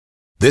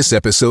This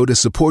episode is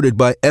supported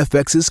by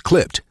FX's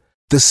Clipped,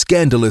 the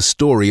scandalous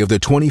story of the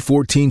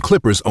 2014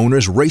 Clippers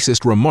owner's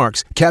racist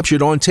remarks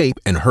captured on tape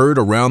and heard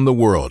around the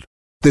world.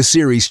 The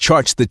series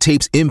charts the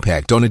tape's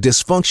impact on a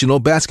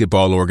dysfunctional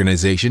basketball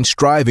organization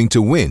striving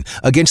to win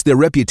against their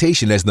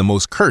reputation as the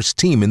most cursed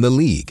team in the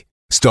league.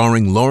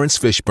 Starring Lawrence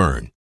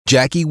Fishburne,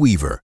 Jackie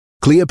Weaver,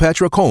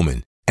 Cleopatra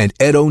Coleman, and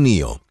Ed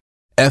O'Neill.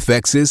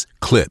 FX's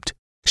Clipped,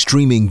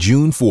 streaming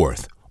June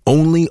 4th,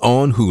 only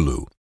on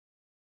Hulu.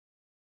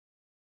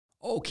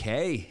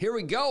 Okay, here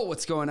we go.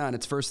 What's going on?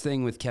 It's First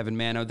Thing with Kevin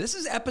Mano. This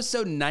is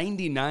episode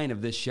 99 of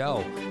this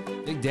show.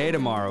 Big day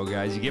tomorrow,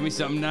 guys. You give me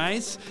something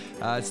nice?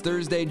 It's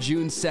Thursday,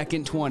 June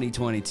 2nd,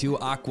 2022.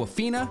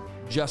 Aquafina,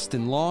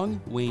 Justin Long,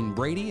 Wayne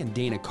Brady, and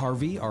Dana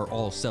Carvey are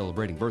all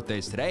celebrating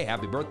birthdays today.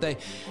 Happy birthday.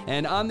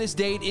 And on this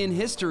date in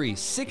history,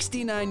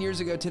 69 years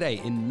ago today,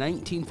 in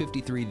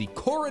 1953, the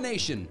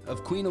coronation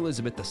of Queen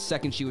Elizabeth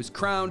II. She was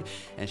crowned,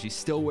 and she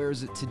still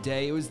wears it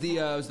today. It was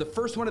the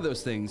first one of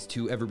those things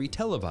to ever be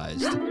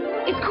televised.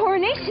 It's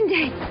Coronation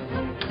Day!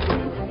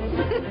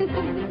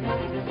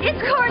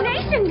 It's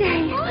Coronation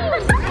Day!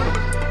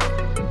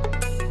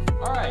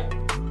 All right.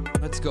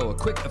 Let's go. A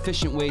quick,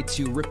 efficient way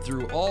to rip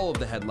through all of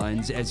the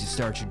headlines as you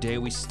start your day.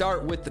 We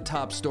start with the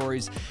top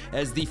stories.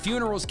 As the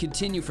funerals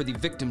continue for the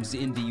victims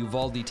in the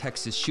Uvalde,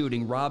 Texas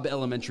shooting, Robb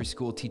Elementary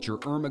School teacher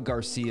Irma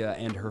Garcia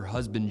and her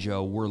husband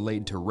Joe were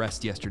laid to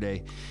rest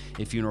yesterday.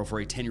 A funeral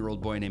for a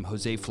 10-year-old boy named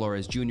Jose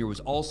Flores Jr.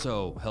 was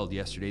also held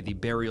yesterday. The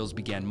burials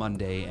began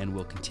Monday and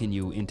will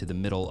continue into the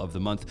middle of the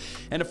month.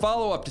 And a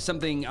follow-up to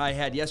something I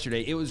had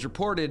yesterday, it was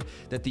reported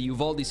that the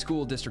Uvalde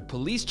School District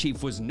Police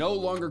Chief was no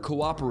longer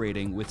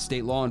cooperating with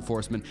state law enforcement.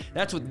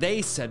 That's what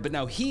they said, but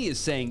now he is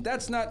saying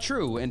that's not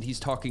true, and he's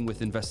talking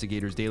with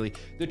investigators daily.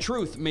 The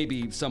truth may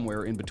be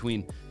somewhere in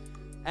between.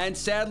 And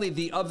sadly,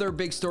 the other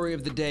big story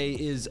of the day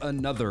is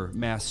another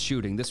mass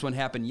shooting. This one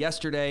happened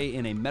yesterday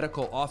in a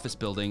medical office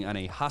building on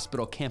a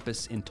hospital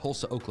campus in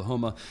Tulsa,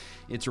 Oklahoma.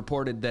 It's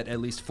reported that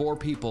at least 4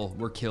 people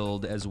were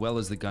killed, as well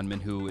as the gunman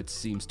who, it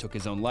seems, took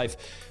his own life.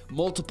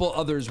 Multiple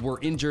others were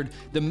injured.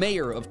 The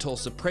mayor of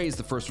Tulsa praised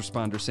the first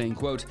responders, saying,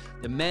 quote,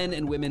 "The men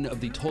and women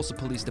of the Tulsa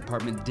Police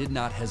Department did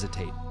not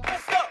hesitate."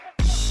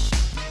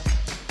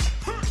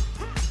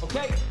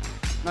 Okay.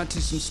 On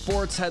to some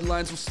sports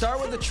headlines. We'll start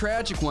with a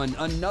tragic one.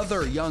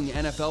 Another young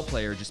NFL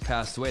player just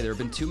passed away. There have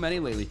been too many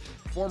lately.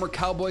 Former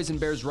Cowboys and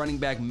Bears running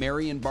back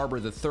Marion Barber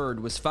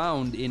III was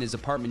found in his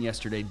apartment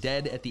yesterday,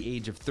 dead at the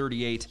age of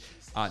 38.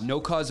 No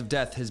cause of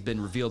death has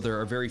been revealed.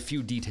 There are very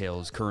few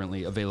details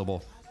currently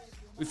available.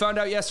 We found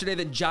out yesterday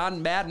that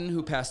John Madden,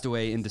 who passed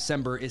away in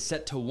December, is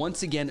set to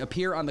once again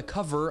appear on the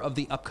cover of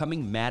the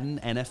upcoming Madden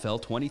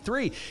NFL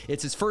 23.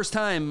 It's his first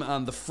time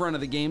on the front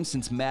of the game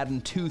since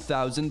Madden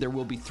 2000. There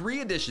will be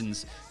 3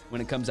 editions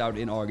when it comes out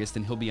in August,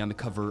 and he'll be on the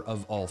cover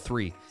of all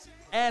 3.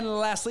 And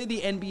lastly,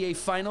 the NBA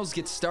Finals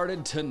get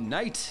started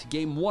tonight.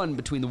 Game 1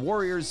 between the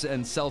Warriors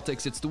and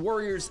Celtics. It's the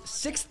Warriors'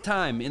 6th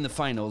time in the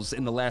finals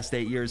in the last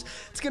 8 years.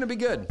 It's going to be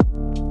good.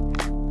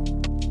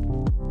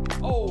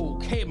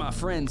 Okay, my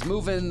friends,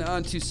 moving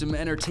on to some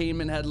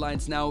entertainment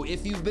headlines now.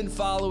 If you've been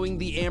following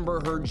the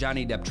Amber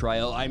Heard-Johnny Depp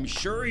trial, I'm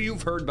sure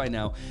you've heard by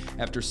now.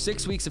 After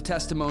 6 weeks of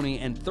testimony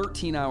and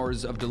 13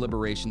 hours of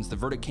deliberations, the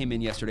verdict came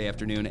in yesterday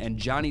afternoon, and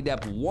Johnny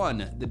Depp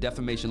won the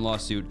defamation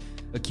lawsuit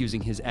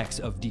accusing his ex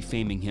of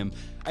defaming him.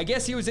 I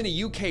guess he was in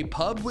a UK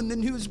pub when the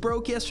news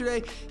broke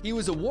yesterday. He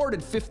was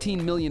awarded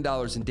 $15 million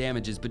in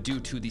damages, but due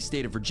to the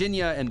state of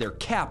Virginia and their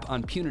cap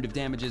on punitive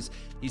damages,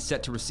 he's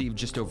set to receive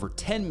just over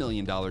 $10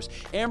 million.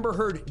 Amber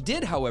Heard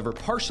did, however,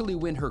 partially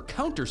win her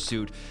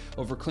countersuit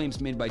over claims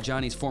made by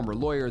Johnny's former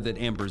lawyer that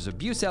Amber's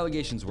abuse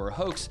allegations were a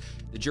hoax.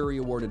 The jury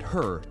awarded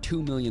her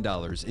 $2 million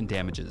in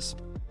damages.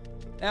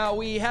 Now,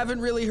 we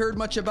haven't really heard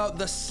much about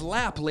the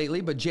slap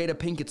lately, but Jada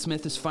Pinkett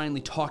Smith is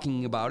finally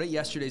talking about it.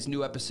 Yesterday's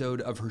new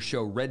episode of her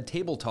show Red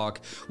Table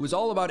Talk was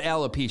all about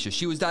alopecia.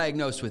 She was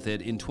diagnosed with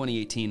it in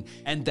 2018,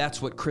 and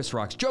that's what Chris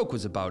Rock's joke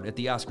was about at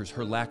the Oscars,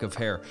 her lack of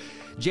hair.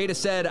 Jada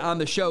said on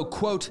the show,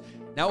 quote,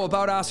 "Now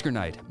about Oscar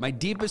night, my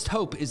deepest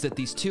hope is that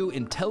these 2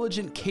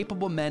 intelligent,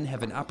 capable men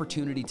have an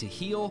opportunity to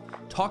heal,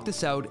 talk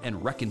this out,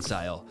 and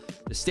reconcile.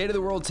 The state of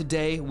the world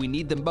today, we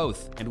need them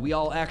both, and we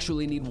all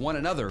actually need one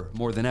another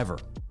more than ever."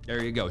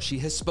 There you go. She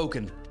has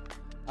spoken.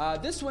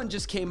 This one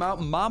just came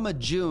out. Mama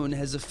June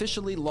has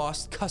officially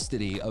lost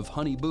custody of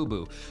Honey Boo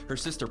Boo. Her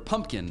sister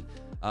Pumpkin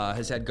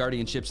has had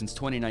guardianship since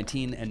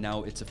 2019, and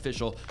now it's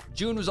official.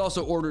 June was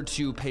also ordered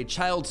to pay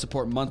child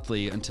support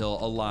monthly until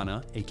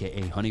Alana,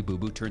 aka Honey Boo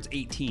Boo, turns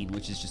 18,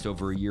 which is just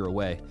over a year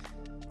away.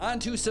 On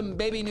to some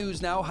baby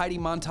news now. Heidi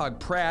Montag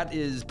Pratt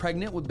is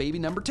pregnant with baby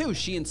number 2.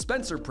 She and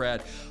Spencer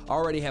Pratt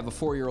already have a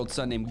 4-year-old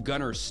son named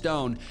Gunnar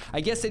Stone. I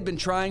guess they'd been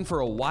trying for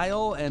a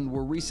while and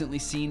were recently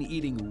seen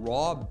eating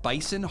raw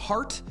bison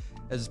heart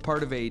as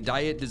part of a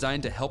diet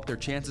designed to help their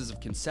chances of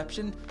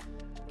conception.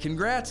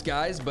 Congrats,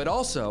 guys, but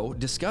also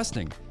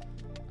disgusting.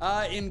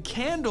 In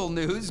candle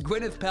news,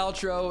 Gwyneth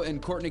Paltrow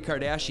and Kourtney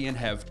Kardashian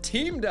have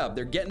teamed up.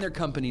 They're getting their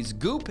companies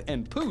Goop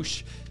and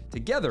Poosh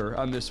together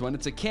on this one.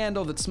 It's a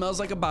candle that smells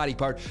like a body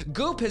part.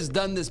 Goop has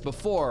done this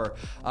before,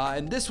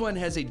 and this one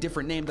has a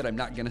different name that I'm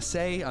not going to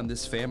say on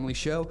this family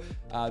show.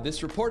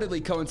 This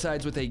reportedly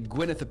coincides with a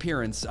Gwyneth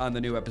appearance on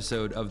the new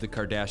episode of The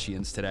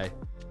Kardashians today.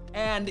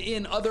 And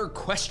in other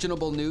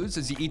questionable news,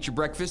 as you eat your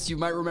breakfast, you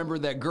might remember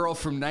that girl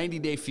from 90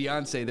 Day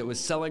Fiancé that was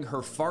selling her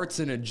farts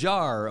in a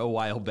jar a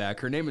while back.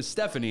 Her name is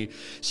Stephanie.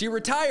 She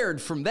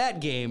retired from that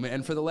game,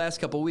 and for the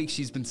last couple weeks,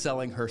 she's been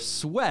selling her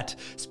sweat,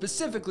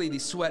 specifically the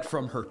sweat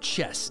from her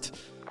chest.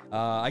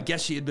 I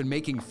guess she had been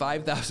making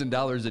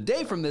 $5,000 a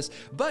day from this,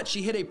 but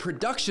she hit a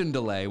production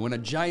delay when a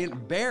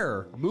giant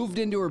bear moved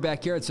into her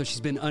backyard, so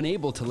she's been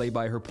unable to lay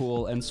by her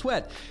pool and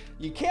sweat.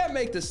 You can't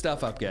make this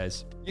stuff up,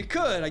 guys. You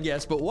could, I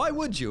guess, but why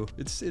would you?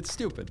 It's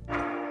stupid.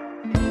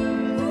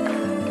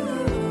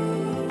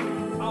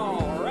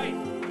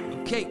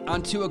 Okay,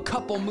 on to a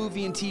couple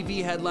movie and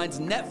TV headlines.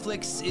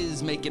 Netflix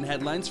is making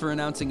headlines for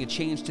announcing a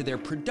change to their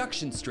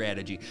production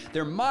strategy.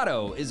 Their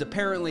motto is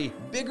apparently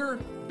bigger,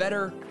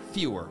 better,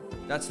 fewer.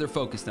 That's their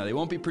focus now. They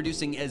won't be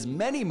producing as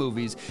many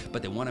movies,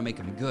 but they want to make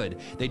them good.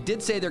 They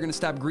did say they're going to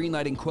stop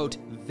greenlighting, quote,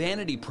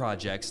 vanity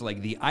projects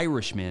like The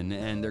Irishman,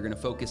 and they're going to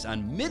focus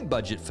on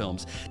mid-budget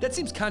films. That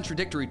seems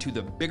contradictory to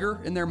the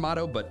bigger in their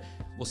motto, but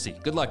we'll see.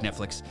 Good luck,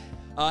 Netflix.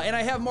 And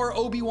I have more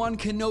Obi-Wan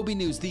Kenobi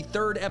news. The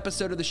third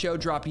episode of the show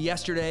dropped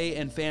yesterday,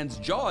 and fans'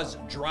 jaws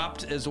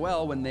dropped as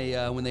well when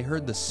they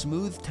heard the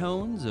smooth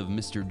tones of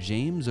Mr.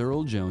 James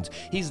Earl Jones.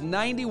 He's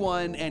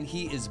 91, and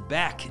he is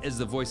back as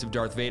the voice of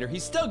Darth Vader.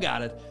 He's still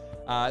got it.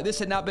 This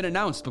had not been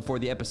announced before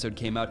the episode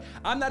came out.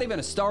 I'm not even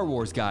a Star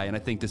Wars guy, and I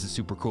think this is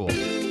super cool.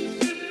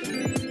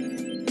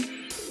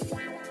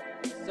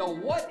 So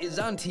what is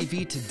on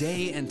TV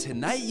today and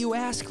tonight, you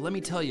ask? Let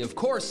me tell you. Of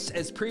course,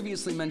 as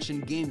previously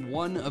mentioned, Game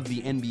 1 of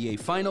the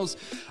NBA Finals.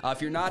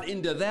 If you're not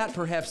into that,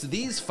 perhaps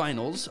these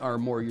finals are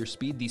more your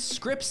speed. The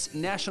Scripps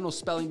National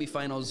Spelling Bee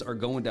Finals are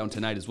going down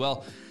tonight as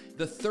well.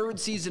 The third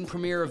season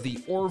premiere of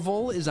The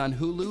Orville is on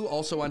Hulu.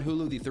 Also on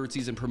Hulu, the third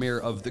season premiere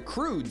of The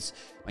Croods.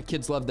 My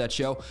kids love that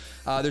show.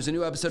 There's a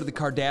new episode of The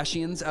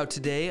Kardashians out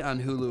today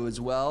on Hulu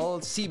as well.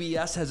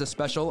 CBS has a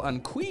special on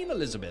Queen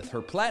Elizabeth,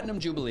 her Platinum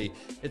Jubilee.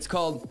 It's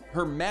called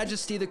Her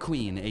Majesty the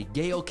Queen, a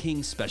Gayle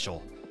King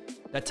special.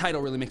 That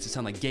title really makes it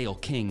sound like Gayle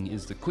King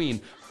is the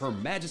queen. Her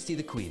Majesty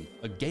the Queen,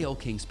 a Gayle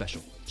King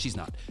special. She's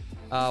not.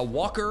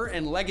 Walker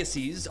and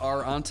Legacies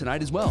are on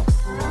tonight as well.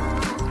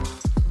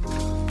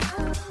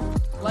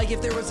 Like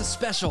if there was a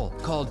special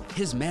called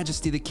His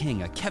Majesty the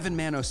King, a Kevin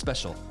Mano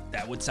special.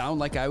 That would sound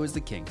like I was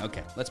the king.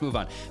 Okay, let's move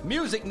on.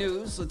 Music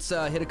news. Let's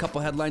hit a couple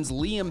headlines.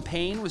 Liam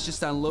Payne was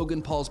just on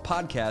Logan Paul's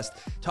podcast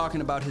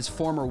talking about his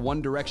former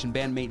One Direction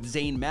bandmate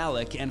Zayn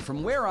Malik. And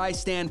from where I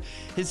stand,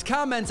 his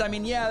comments, I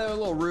mean, yeah, they're a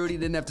little rude. He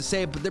didn't have to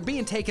say it, but they're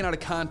being taken out of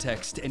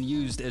context and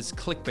used as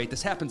clickbait.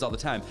 This happens all the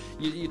time.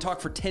 You talk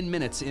for 10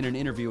 minutes in an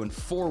interview and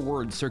 4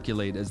 words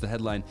circulate as the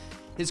headline.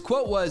 His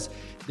quote was,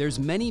 "There's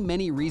many,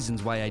 many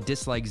reasons why I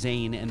dislike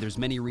Zayn, and there's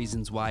many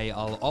reasons why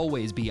I'll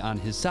always be on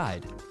his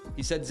side."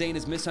 He said Zayn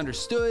is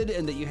misunderstood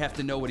and that you have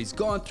to know what he's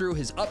gone through,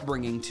 his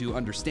upbringing, to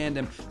understand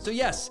him. So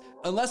yes,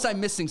 unless I'm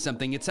missing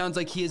something, it sounds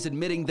like he is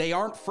admitting they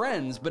aren't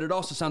friends, but it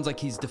also sounds like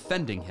he's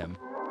defending him.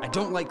 I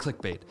don't like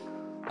clickbait.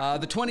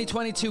 The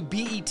 2022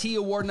 BET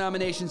Award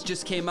nominations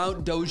just came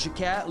out. Doja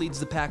Cat leads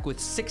the pack with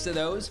 6 of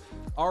those.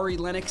 Ari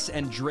Lennox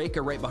and Drake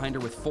are right behind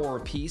her with 4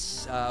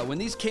 apiece. When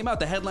these came out,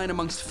 the headline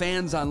amongst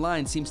fans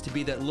online seems to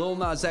be that Lil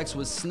Nas X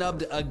was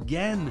snubbed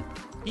again.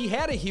 He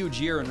had a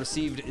huge year and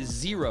received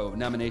 0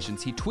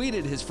 nominations. He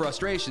tweeted his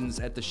frustrations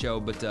at the show,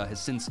 but has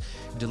since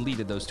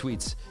deleted those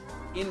tweets.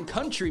 In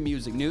country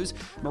music news,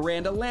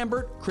 Miranda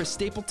Lambert, Chris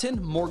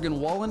Stapleton,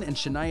 Morgan Wallen, and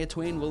Shania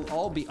Twain will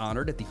all be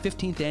honored at the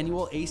 15th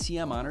annual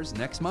ACM Honors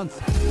next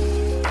month.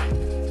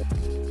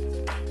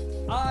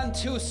 On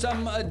to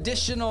some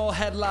additional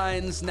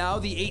headlines now.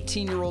 The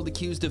 18-year-old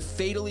accused of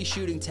fatally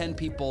shooting 10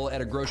 people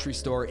at a grocery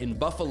store in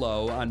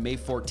Buffalo on May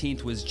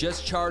 14th was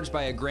just charged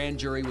by a grand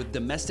jury with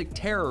domestic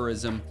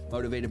terrorism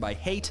motivated by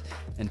hate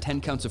and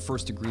 10 counts of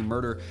first-degree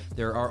murder.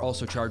 There are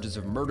also charges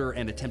of murder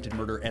and attempted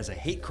murder as a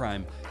hate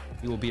crime.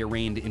 He will be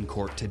arraigned in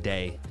court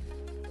today.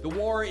 The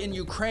war in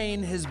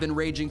Ukraine has been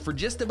raging for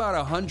just about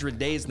 100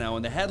 days now,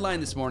 and the headline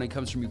this morning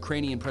comes from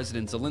Ukrainian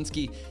President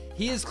Zelensky.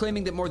 He is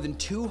claiming that more than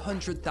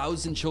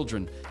 200,000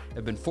 children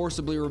have been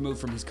forcibly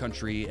removed from his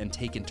country and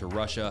taken to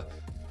Russia.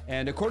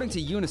 And according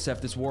to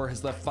UNICEF, this war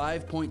has left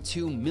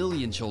 5.2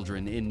 million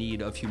children in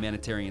need of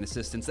humanitarian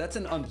assistance. That's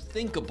an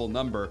unthinkable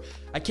number.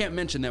 I can't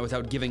mention that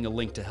without giving a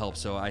link to help,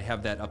 so I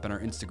have that up in our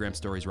Instagram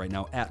stories right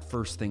now,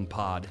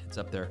 @FirstThingPod. It's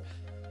up there.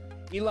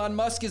 Elon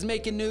Musk is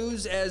making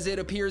news as it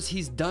appears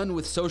he's done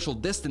with social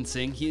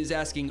distancing. He is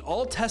asking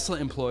all Tesla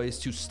employees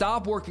to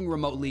stop working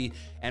remotely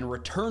and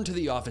return to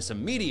the office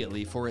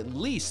immediately for at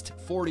least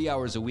 40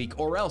 hours a week,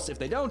 or else if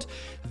they don't,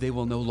 they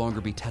will no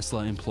longer be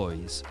Tesla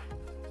employees.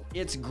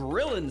 It's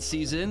grillin'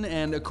 season,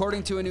 and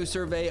according to a new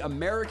survey,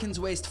 Americans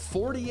waste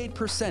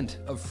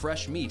 48% of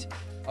fresh meat.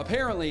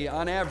 Apparently,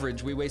 on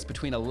average, we waste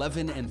between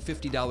 $11 and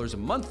 $50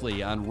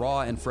 monthly on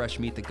raw and fresh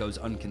meat that goes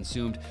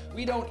unconsumed.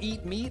 We don't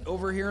eat meat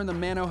over here in the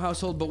Mano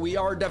household, but we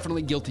are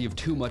definitely guilty of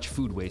too much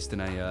food waste,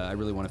 and I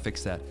really want to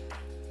fix that.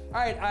 All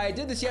right, I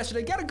did this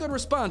yesterday, got a good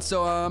response,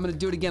 so I'm going to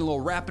do it again, a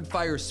little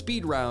rapid-fire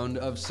speed round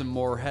of some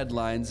more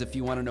headlines. If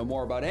you want to know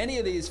more about any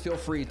of these, feel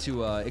free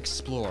to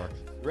explore.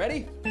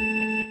 Ready?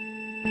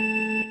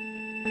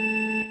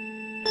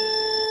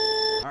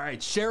 All right,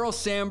 Sheryl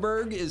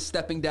Sandberg is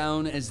stepping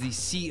down as the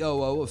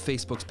COO of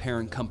Facebook's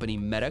parent company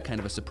Meta, kind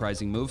of a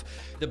surprising move.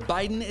 The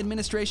Biden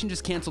administration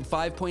just canceled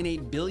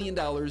 $5.8 billion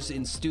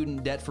in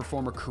student debt for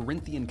former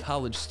Corinthian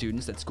College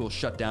students. That school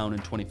shut down in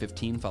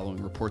 2015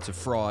 following reports of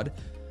fraud.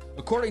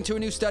 According to a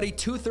new study,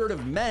 2/3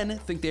 of men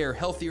think they are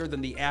healthier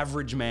than the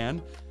average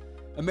man.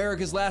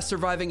 America's last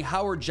surviving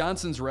Howard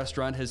Johnson's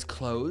restaurant has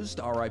closed,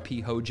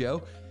 RIP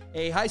Hojo.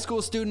 A high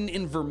school student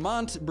in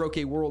Vermont broke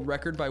a world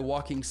record by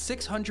walking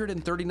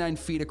 639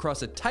 feet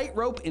across a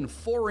tightrope in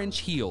 4-inch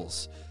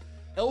heels.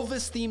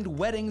 Elvis-themed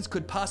weddings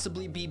could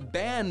possibly be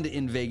banned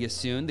in Vegas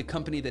soon. The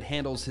company that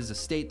handles his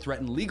estate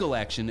threatened legal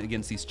action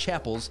against these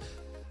chapels.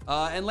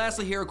 And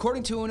lastly here,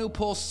 according to a new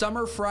poll,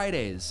 summer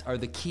Fridays are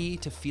the key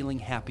to feeling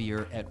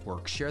happier at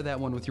work. Share that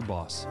one with your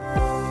boss.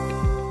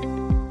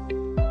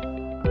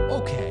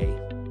 Okay,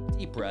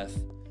 deep breath.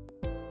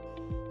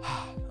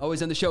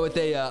 Always end the show with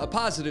a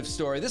positive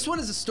story. This one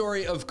is a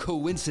story of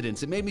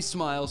coincidence. It made me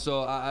smile,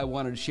 so I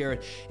wanted to share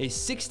it. A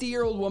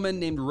 60-year-old woman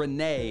named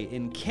Renee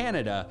in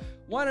Canada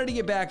wanted to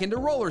get back into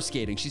roller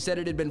skating. She said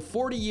it had been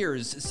 40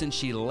 years since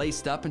she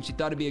laced up, and she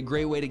thought it'd be a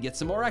great way to get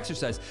some more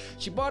exercise.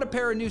 She bought a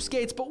pair of new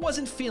skates, but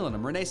wasn't feeling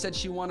them. Renee said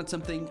she wanted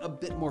something a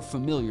bit more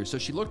familiar, so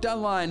she looked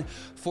online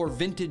for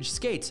vintage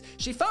skates.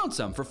 She found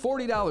some for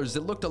 $40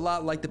 that looked a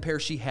lot like the pair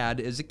she had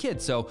as a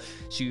kid. So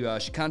she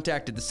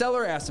contacted the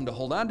seller, asked him to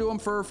hold on to them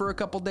for a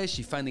couple days.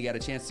 She finally got a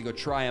chance to go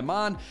try them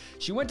on.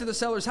 She went to the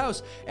seller's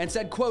house and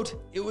said,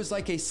 quote, "It was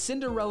like a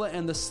Cinderella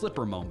and the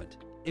slipper moment.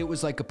 It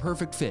was like a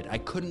perfect fit. I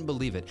couldn't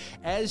believe it."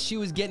 As she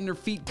was getting her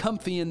feet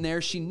comfy in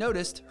there, she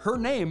noticed her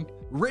name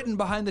written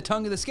behind the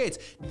tongue of the skates.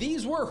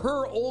 These were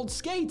her old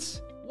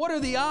skates. What are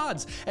the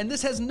odds? And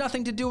this has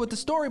nothing to do with the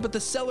story, but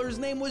the seller's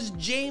name was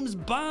James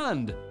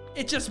Bond.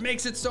 It just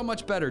makes it so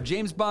much better.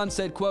 James Bond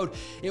said, quote,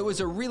 "It was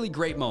a really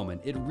great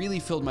moment. It really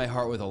filled my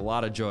heart with a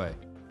lot of joy."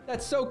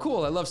 That's so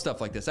cool. I love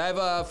stuff like this. I have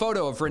a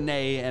photo of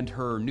Renee and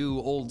her new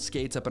old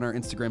skates up in our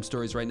Instagram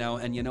stories right now.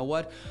 And you know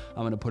what?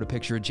 I'm going to put a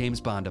picture of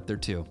James Bond up there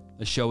too.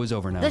 The show is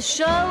over now. The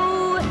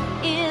show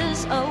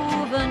is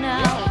over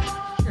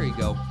now. There you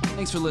go.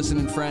 Thanks for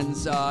listening,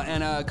 friends.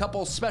 And a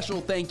couple special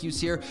thank yous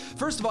here.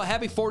 First of all,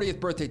 happy 40th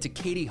birthday to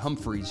Katie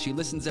Humphreys. She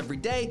listens every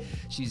day.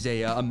 She's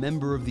a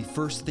member of the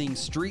First Thing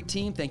Street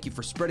team. Thank you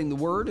for spreading the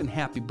word, and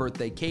happy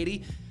birthday,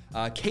 Katie.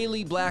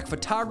 Kaylee Black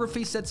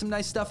Photography said some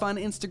nice stuff on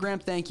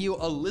Instagram. Thank you.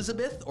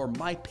 Elizabeth, or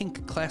My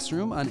Pink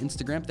Classroom on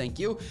Instagram. Thank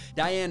you.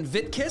 Diane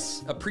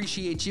Vitkiss,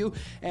 appreciate you.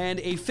 And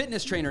a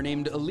fitness trainer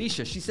named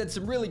Alicia. She said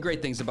some really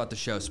great things about the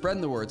show,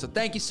 spreading the word. So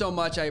thank you so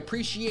much. I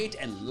appreciate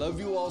and love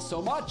you all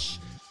so much.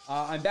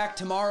 I'm back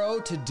tomorrow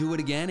to do it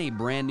again, a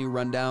brand new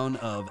rundown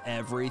of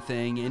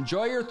everything.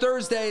 Enjoy your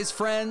Thursdays,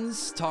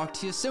 friends. Talk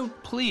to you soon.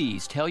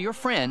 Please tell your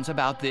friends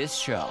about this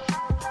show.